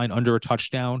that line under a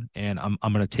touchdown, and I'm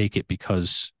going to take it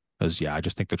because yeah, I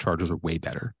just think the Chargers are way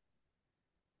better.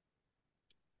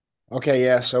 Okay,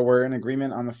 yeah. So we're in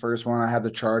agreement on the first one. I had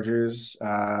the Chargers.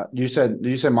 You said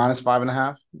minus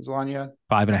 5.5 was the line you had?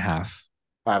 5.5.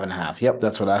 5.5. Yep,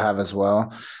 that's what I have as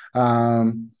well.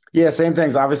 Yeah, same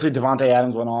things. Obviously, Devontae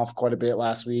Adams went off quite a bit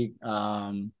last week.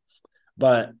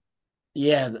 But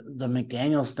yeah, the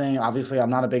McDaniels thing. Obviously, I'm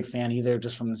not a big fan either,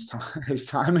 just from his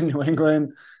time in New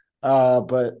England.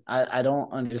 But I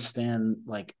don't understand.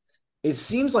 Like, it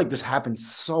seems like this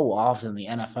happens so often in the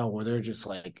NFL where they're just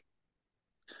like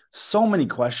so many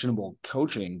questionable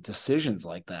coaching decisions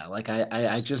like that. Like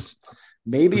I just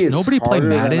maybe Does it's nobody play harder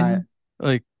than I Madden?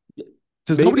 Like,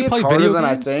 does maybe nobody it's play harder video than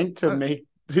I games? think to make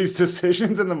these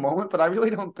decisions in the moment, but I really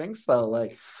don't think so.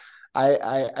 Like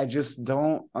I just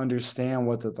don't understand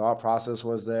what the thought process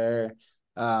was there.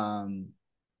 Um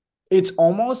it's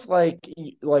almost like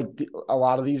a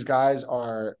lot of these guys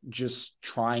are just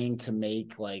trying to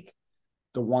make like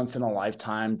the once in a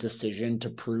lifetime decision to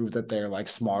prove that they're like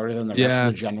smarter than the rest of Yeah,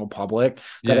 the general public,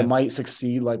 that it yeah. might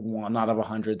succeed like one out of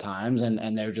 100 times,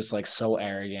 and they're just like so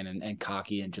arrogant and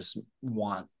cocky and just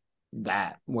want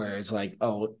that, whereas like,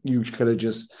 oh, you could have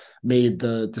just made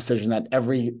the decision that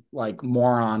every like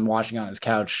moron watching on his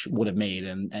couch would have made,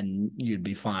 and you'd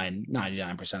be fine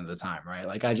 99% of the time, right?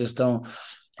 Like I just don't,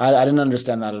 I didn't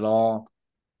understand that at all.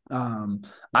 um,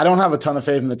 I don't have a ton of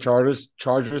faith in the Chargers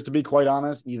to be quite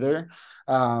honest either.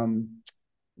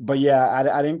 But yeah,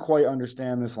 I didn't quite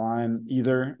understand this line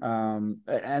either.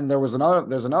 And there's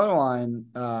another line.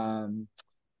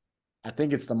 I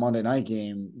think it's the Monday night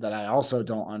game that I also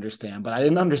don't understand, but I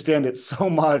didn't understand it so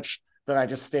much that I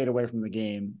just stayed away from the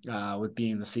game, with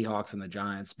being the Seahawks and the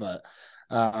Giants. But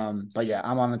yeah,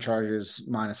 I'm on the Chargers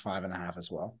minus 5.5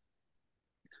 as well.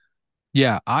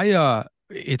 Yeah,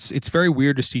 it's very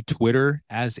weird to see Twitter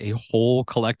as a whole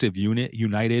collective unit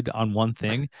united on one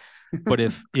thing. But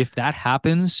if that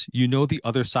happens, the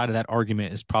other side of that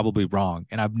argument is probably wrong.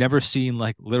 And I've never seen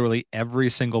like literally every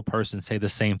single person say the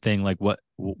same thing. Like, what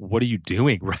are you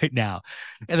doing right now?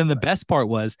 And then the best part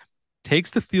was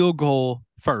takes the field goal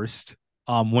first,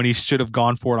 when he should have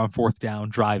gone for it on fourth down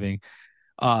driving,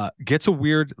 gets a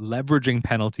weird leveraging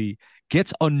penalty,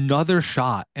 gets another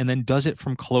shot, and then does it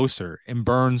from closer and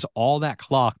burns all that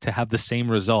clock to have the same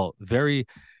result. Very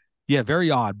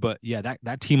odd, but yeah,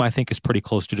 that team I think is pretty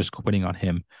close to just quitting on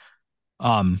him.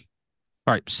 All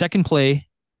right, second play.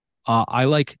 I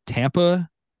like Tampa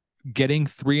getting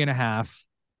 3.5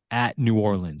 at New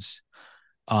Orleans.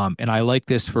 And I like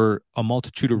this for a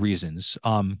multitude of reasons.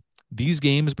 These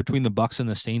games between the Bucks and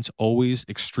the Saints always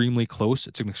extremely close.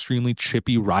 It's an extremely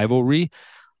chippy rivalry.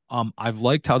 I've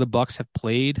liked how the Bucks have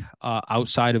played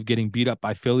outside of getting beat up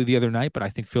by Philly the other night, but I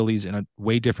think Philly's in a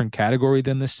way different category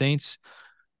than the Saints.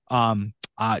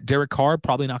 Derek Carr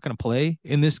probably not going to play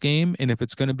in this game, and if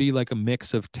it's going to be like a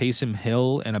mix of Taysom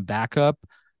Hill and a backup,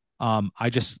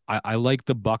 I like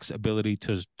the Bucks' ability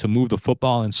to move the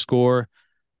football and score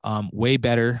way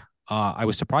better. I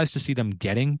was surprised to see them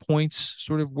getting points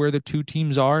sort of where the two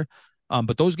teams are.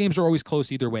 But those games are always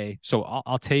close either way. So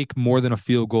I'll take more than a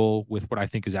field goal with what I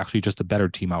think is actually just a better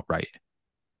team outright.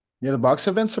 Yeah, the Bucks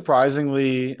have been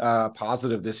surprisingly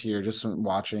positive this year. Just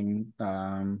watching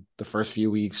the first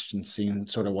few weeks and seeing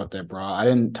sort of what they brought. I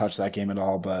didn't touch that game at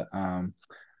all, but I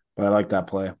like that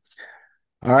play.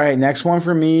 All right, next one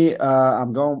for me.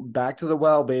 I'm going back to the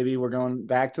well, baby. We're going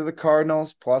back to the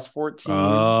Cardinals plus 14.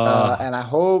 Uh, And I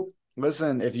hope,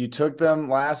 listen, if you took them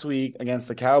last week against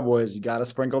the Cowboys, you got to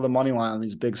sprinkle the money line on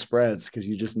these big spreads because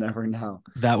you just never know.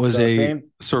 that was So a same,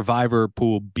 survivor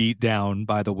pool beat down,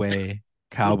 by the way.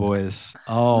 Cowboys.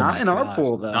 Oh not my in our gosh.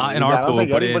 pool though. Not in our I don't pool,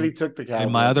 think but anybody in took the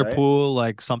in my Cowboys, other right? pool,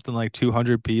 like something like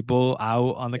 200 people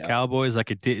out on the Yeah, Cowboys.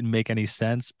 Like it didn't make any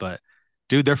sense, but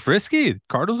dude, they're frisky.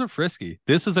 Cardinals are frisky.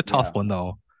 This is a tough yeah. one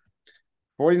though.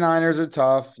 49ers are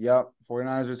tough. Yep.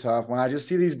 49ers are tough. When I just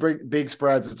see these big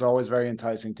spreads, it's always very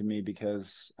enticing to me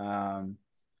because It's one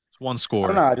I don't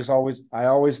score. know. I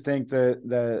always think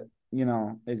that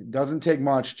it doesn't take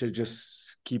much to just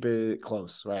keep it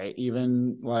close, right?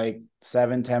 Even like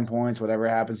 7, 10 points, whatever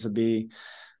it happens to be.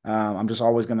 I'm just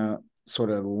always gonna sort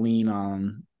of lean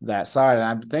on that side. And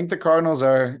I think the Cardinals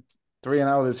are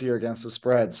 3-0 this year against the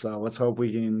spread. So let's hope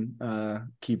we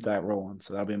can keep that rolling.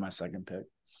 So that'll be my second pick.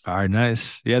 All right,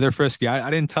 nice. Yeah, they're frisky. I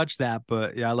didn't touch that,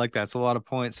 but yeah, I like that. It's a lot of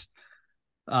points.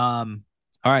 All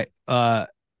right.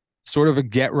 Sort of a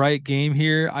get right game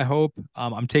here, I hope.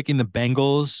 I'm taking the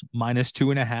Bengals minus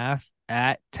 2.5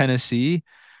 at Tennessee.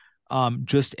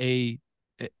 Just a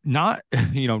not,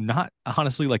 not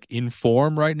honestly like in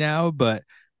form right now, but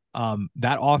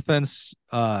that offense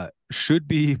should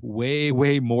be way,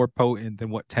 way more potent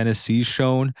than what Tennessee's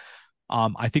shown.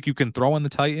 I think you can throw on the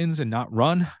Titans and not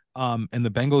run. And the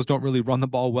Bengals don't really run the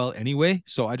ball well anyway.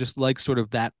 So I just like sort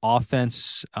of that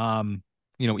offense.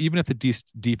 Even if the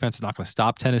defense is not going to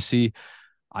stop Tennessee,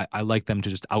 I like them to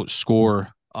just outscore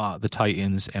the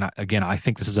Titans. And again, I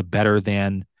think this is a better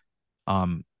than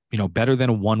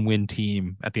a one-win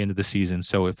team at the end of the season.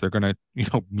 So if they're going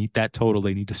to, meet that total,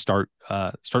 they need to start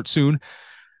soon.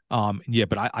 Yeah,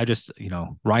 but I just,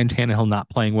 Ryan Tannehill not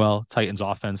playing well, Titans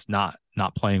offense not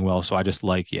playing well. So I just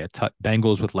like, yeah,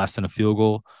 Bengals with less than a field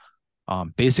goal.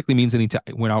 Basically means they need to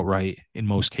win outright in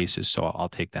most cases. So I'll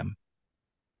take them.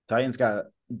 Titans got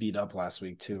beat up last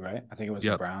week too, right? I think it was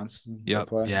the Yep. Browns they Yep.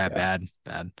 play. Yeah. Yeah, Bad.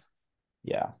 Bad.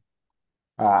 yeah.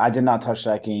 I did not touch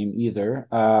that game either,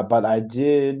 but I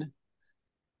did.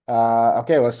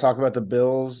 Okay, let's talk about the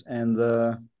Bills and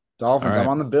the All Dolphins. I'm right.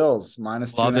 on the Bills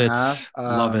minus two Love and a it. half.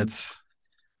 Love it.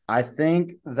 I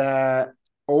think that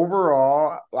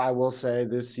overall, I will say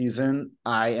this season,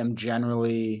 I am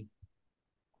generally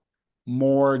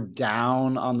more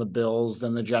down on the Bills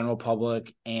than the general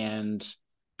public. And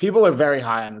people are very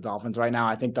high on the Dolphins right now.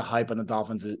 I think the hype on the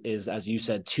Dolphins is as you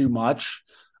said, too much.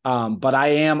 But I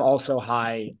am also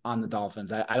high on the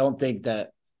Dolphins. I don't think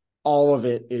that all of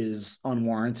it is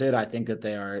unwarranted. I think that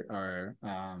they are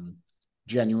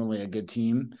genuinely a good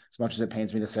team, as much as it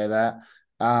pains me to say that.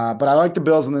 But I like the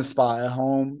Bills in this spot at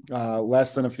home,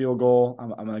 less than a field goal. I'm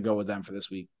going to go with them for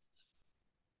this week.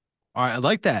 All right, I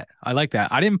like that. I like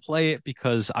that. I didn't play it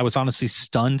because I was honestly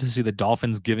stunned to see the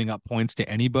Dolphins giving up points to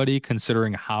anybody,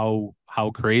 considering how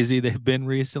crazy they've been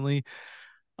recently.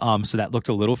 So that looked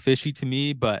a little fishy to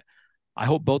me, but I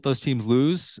hope both those teams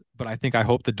lose. But I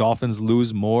hope the Dolphins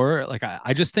lose more. Like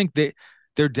I just think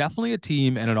they're definitely a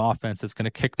team and an offense that's going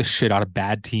to kick the shit out of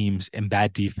bad teams and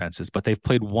bad defenses. But they've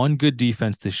played one good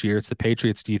defense this year. It's the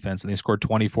Patriots defense, and they scored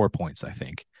 24 points, I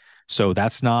think. So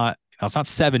that's not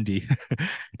 70.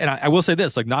 And I will say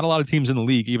this, like not a lot of teams in the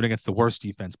league, even against the worst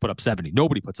defense, put up 70.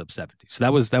 Nobody puts up 70. So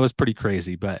that was pretty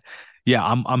crazy. But yeah,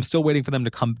 I'm still waiting for them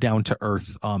to come down to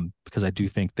earth because I do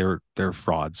think they're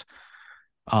frauds.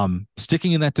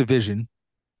 Sticking in that division,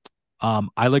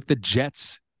 I like the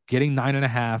Jets getting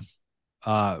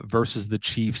 9.5 versus the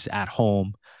Chiefs at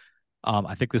home.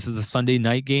 I think this is a Sunday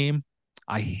night game.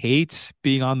 I hate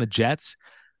being on the Jets,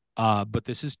 but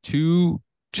this is too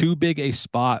big a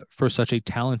spot for such a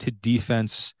talented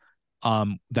defense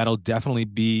that'll definitely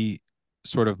be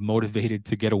sort of motivated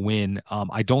to get a win.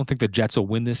 I don't think the Jets will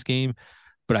win this game,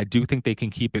 but I do think they can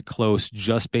keep it close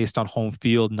just based on home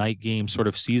field, night game, sort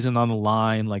of season on the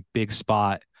line, like big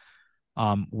spot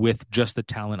with just the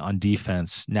talent on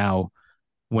defense. Now,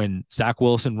 when Zach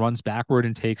Wilson runs backward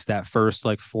and takes that first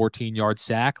like 14-yard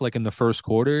sack, like in the first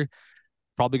quarter,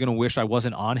 probably going to wish I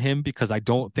wasn't on him because I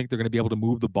don't think they're going to be able to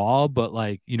move the ball. But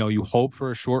like, you hope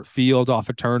for a short field off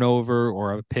a turnover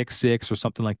or a pick six or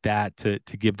something like that to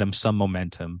give them some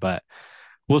momentum. But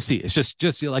we'll see. It's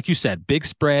just like you said, big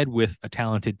spread with a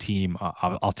talented team.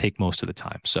 I'll take most of the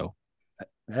time. So,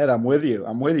 Ed, I'm with you.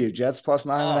 I'm with you. Jets plus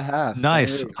nine and a oh, half. Send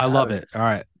nice. me. I Have love it. it. All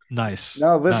right. Nice.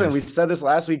 No, listen, we Nice. said this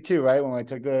last week too, right? When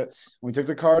we took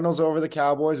the Cardinals over the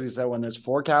Cowboys, we said when there's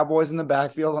four Cowboys in the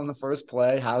backfield on the first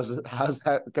play, how's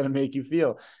that going to make you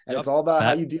feel? And Yep. it's all about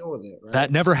how That you deal with it, right?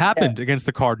 that never So yeah, happened against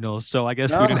the Cardinals. So I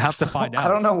guess we no, didn't have to so find I out.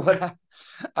 don't know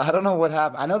I don't know what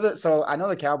happened. I know that. So I know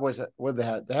the Cowboys. What they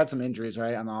had some injuries,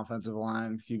 right, on the offensive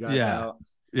line. A few guys Yeah. out.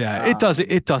 Yeah. Um,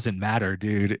 It doesn't matter,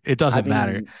 dude. It I doesn't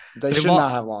matter. mean, they They should lost.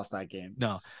 not have lost that game,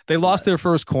 No, they lost but their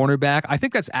first cornerback. I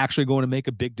think that's actually going to make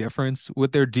a big difference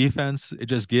with their defense. It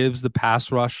just gives the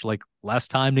pass rush like less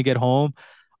time to get home.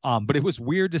 But it was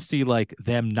weird to see like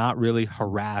them not really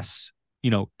harass,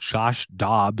 Josh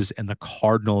Dobbs and the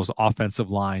Cardinals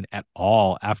offensive line at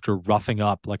all after roughing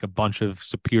up like a bunch of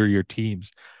superior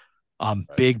teams. right.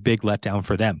 Big letdown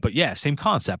for them. But yeah, same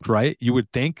concept, right? You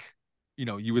would think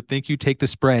you take the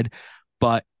spread,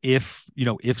 but if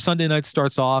Sunday night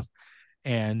starts off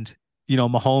and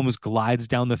Mahomes glides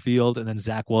down the field and then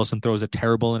Zach Wilson throws a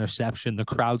terrible interception, the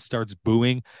crowd starts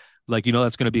booing, like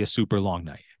that's going to be a super long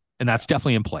night, and that's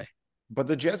definitely in play. But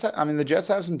the Jets, I mean, the Jets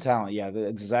have some talent. Yeah,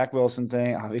 the Zach Wilson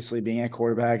thing, obviously being a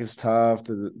quarterback is tough.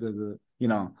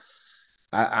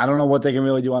 I don't know what they can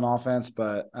really do on offense,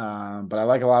 but I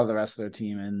like a lot of the rest of their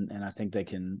team, and I think they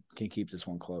can keep this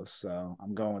one close. So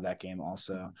I'm going with that game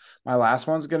also. My last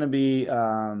one's going to be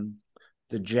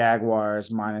the Jaguars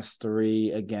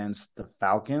 -3 against the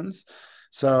Falcons.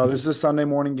 So this is a Sunday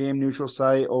morning game, neutral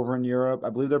site over in Europe. I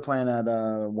believe they're playing at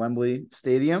Wembley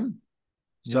Stadium.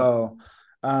 Yep. So,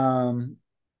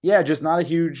 yeah, just not a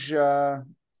huge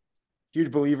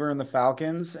believer in the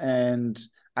Falcons, and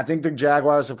I think the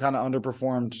Jaguars have kind of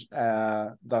underperformed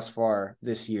thus far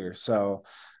this year. So,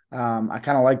 I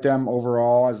kind of like them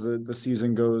overall as the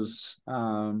season goes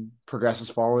progresses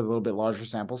forward with a little bit larger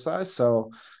sample size.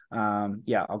 So,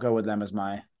 yeah, I'll go with them as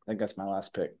I think that's my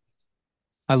last pick.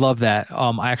 I love that.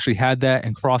 I actually had that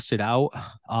and crossed it out.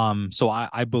 So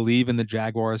I believe in the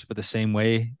Jaguars for the same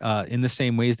way, in the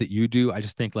same ways that you do. I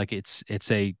just think like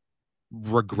it's a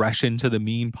regression to the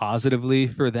mean positively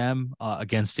for them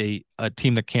against a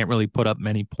team that can't really put up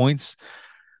many points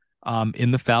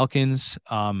in the Falcons.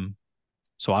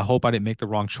 So I hope I didn't make the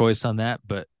wrong choice on that,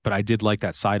 but I did like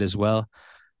that side as well.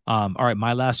 All right,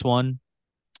 my last one.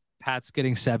 Pat's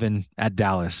getting 7 at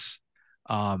Dallas.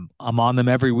 I'm on them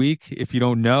every week, if you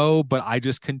don't know, but I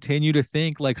just continue to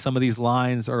think like some of these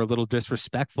lines are a little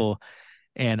disrespectful.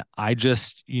 And I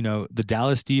just, the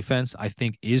Dallas defense, I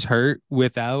think, is hurt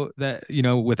without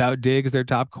Diggs, their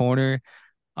top corner.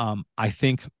 I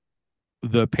think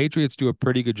the Patriots do a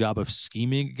pretty good job of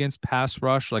scheming against pass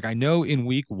rush. Like I know in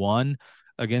week 1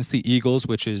 against the Eagles,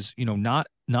 which is, not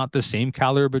the same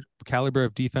caliber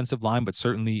of defensive line, but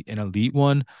certainly an elite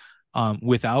one,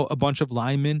 without a bunch of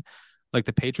linemen, like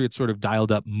the Patriots sort of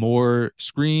dialed up more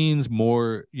screens,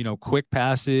 more, quick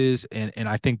passes. And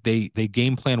I think they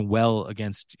game plan well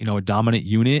against, a dominant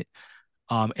unit.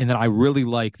 And then I really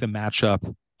like the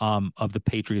matchup of the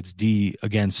Patriots D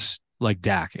against like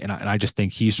Dak. And I just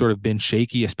think he's sort of been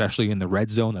shaky, especially in the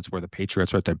red zone. That's where the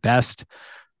Patriots are at their best.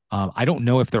 I don't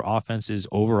know if their offense is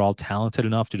overall talented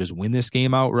enough to just win this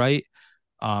game outright.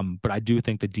 But I do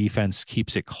think the defense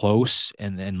keeps it close.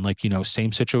 And then, like,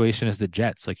 same situation as the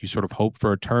Jets. Like, you sort of hope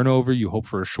for a turnover, you hope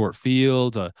for a short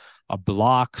field, a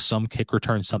block, some kick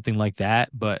return, something like that.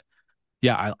 But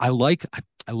yeah,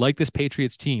 I like this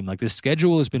Patriots team. Like this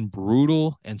schedule has been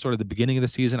brutal, and sort of the beginning of the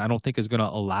season, I don't think is going to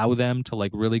allow them to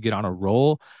like really get on a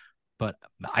roll. But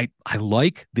I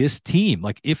like this team.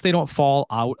 Like if they don't fall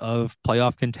out of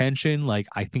playoff contention, like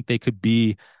I think they could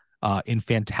be in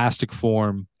fantastic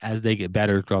form as they get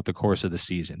better throughout the course of the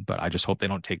season. But I just hope they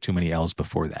don't take too many L's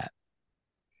before that.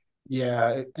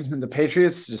 Yeah, the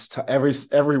Patriots just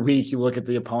every week you look at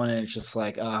the opponent, it's just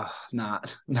like,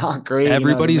 not great. You know, that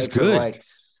Everybody's makes it good. like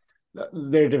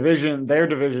their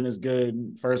division is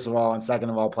good, first of all, and second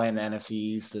of all, playing the NFC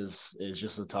East is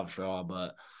just a tough draw.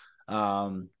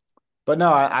 Um, but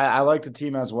no, I like the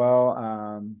team as well.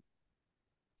 A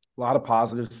lot of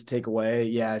positives to take away.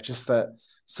 Yeah, it's just that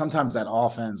sometimes that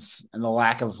offense and the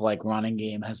lack of like running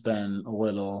game has been a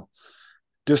little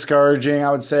discouraging,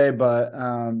 I would say. But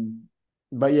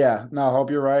yeah, no, I hope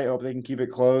you're right. I hope they can keep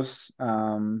it close.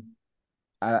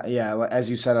 Yeah, as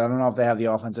you said, I don't know if they have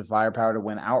the offensive firepower to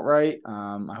win outright.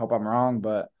 I hope I'm wrong,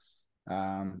 but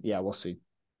yeah, we'll see.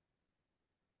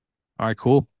 All right,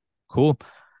 cool. Cool.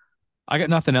 I got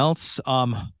nothing else.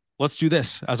 Let's do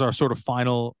this as our sort of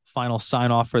final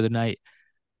sign off for the night.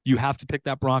 You have to pick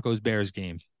that Broncos Bears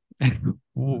game.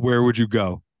 Where would you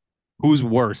go? Who's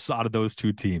worse out of those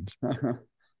two teams?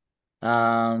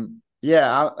 Yeah,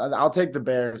 I'll take the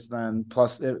Bears then.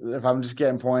 Plus, if I'm just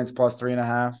getting points, plus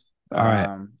 3.5. All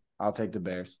right. I'll take the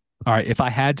Bears. All right. If I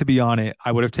had to be on it,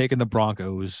 I would have taken the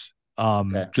Broncos.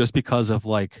 Okay, Just because of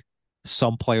like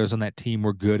some players on that team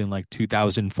were good in like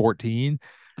 2014.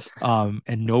 And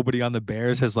nobody on the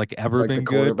Bears has like ever like the been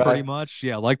good, pretty quarterback. much.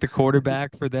 Yeah, like the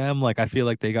quarterback for them. Like I feel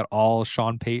like they got all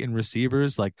Sean Payton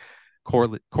receivers. Like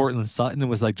Cortland Sutton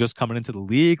was like just coming into the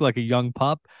league like a young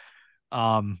pup.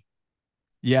 Um,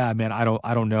 yeah, man, I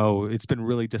don't know. It's been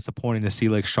really disappointing to see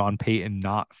like Sean Payton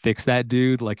not fix that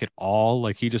dude like at all.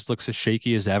 Like he just looks as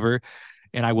shaky as ever.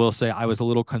 And I will say I was a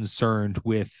little concerned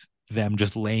with them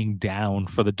just laying down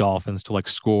for the Dolphins to like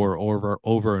score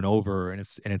over and over. And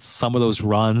it's some of those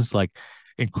runs like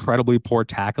incredibly poor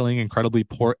tackling, incredibly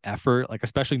poor effort, like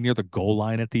especially near the goal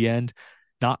line at the end.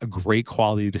 Not a great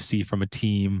quality to see from a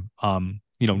team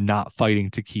not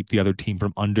fighting to keep the other team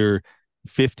from under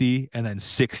 50 and then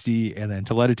 60 and then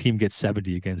to let a team get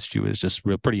 70 against you is just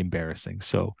pretty embarrassing.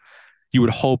 So you would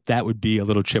hope that would be a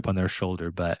little chip on their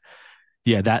shoulder, but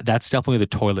yeah, that's definitely the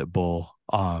toilet bowl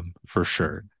for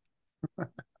sure.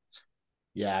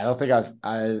 Yeah, I don't think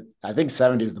I think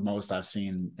 70 is the most I've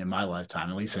seen in my lifetime,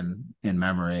 at least in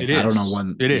memory. It I don't know is.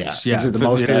 when. It Yeah, is. is Yeah. it the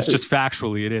most It is just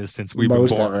factually it is since we've been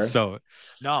most born. ever? So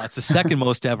no, it's the second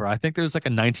most ever. I think there's like a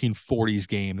 1940s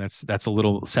game that's a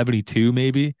little 72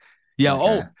 maybe. Yeah. Okay.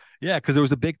 Oh, yeah, because there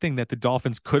was a big thing that the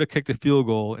Dolphins could have kicked a field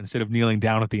goal instead of kneeling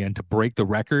down at the end to break the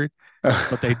record,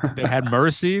 but they had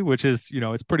mercy, which is,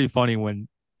 it's pretty funny when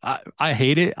I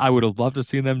hate it. I would have loved to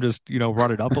see them just,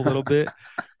 run it up a little bit.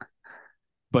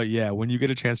 But yeah, when you get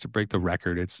a chance to break the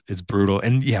record, it's brutal.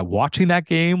 And yeah, watching that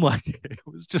game, like it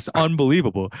was just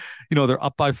unbelievable. They're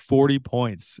up by 40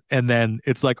 points, and then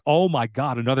it's like, oh my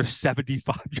God, another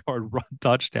 75-yard run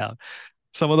touchdown.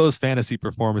 Some of those fantasy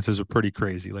performances are pretty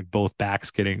crazy. Like both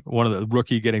backs getting one of the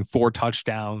rookie getting 4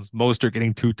 touchdowns, Mostert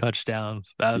getting 2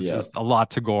 touchdowns. That's Yeah. just a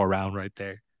lot to go around right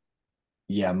there.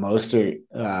 Yeah, Mostert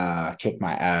kicked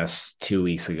my ass 2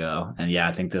 weeks ago, and yeah,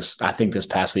 I think this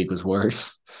past week was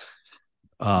worse.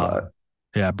 Um, But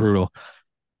yeah, brutal.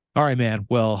 All right, man.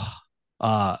 Well,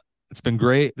 uh, it's been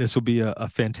great. This will be a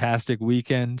fantastic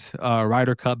weekend.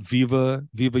 Ryder Cup, Viva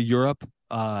Europe.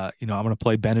 I'm going to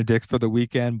play Benedict for the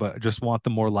weekend, but just want the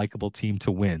more likable team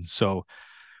to win. So,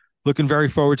 looking very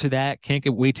forward to that. Can't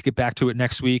wait to get back to it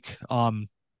next week. Yeah,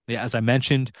 as I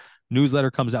mentioned,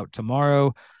 newsletter comes out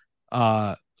tomorrow.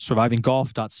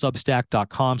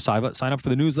 Survivinggolf.substack.com. Sign up for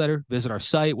the newsletter. Visit our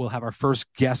site. We'll have our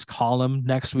first guest column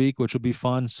next week, which will be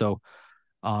fun. So,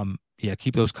 yeah,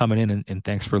 keep those coming in and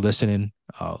thanks for listening.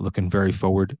 Looking very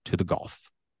forward to the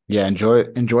golf. yeah, enjoy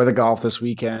the golf this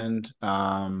weekend.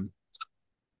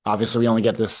 Obviously, we only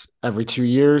get this every 2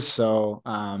 years, so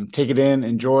take it in,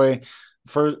 enjoy.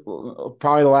 For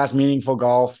probably the last meaningful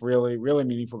golf, really, really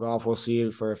meaningful golf, we'll see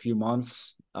for a few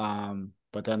months.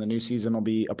 But then the new season will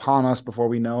be upon us before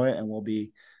we know it, and we'll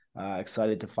be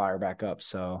excited to fire back up.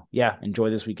 So, yeah, enjoy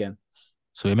this weekend.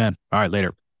 So, yeah, man. All right,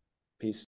 later. Peace.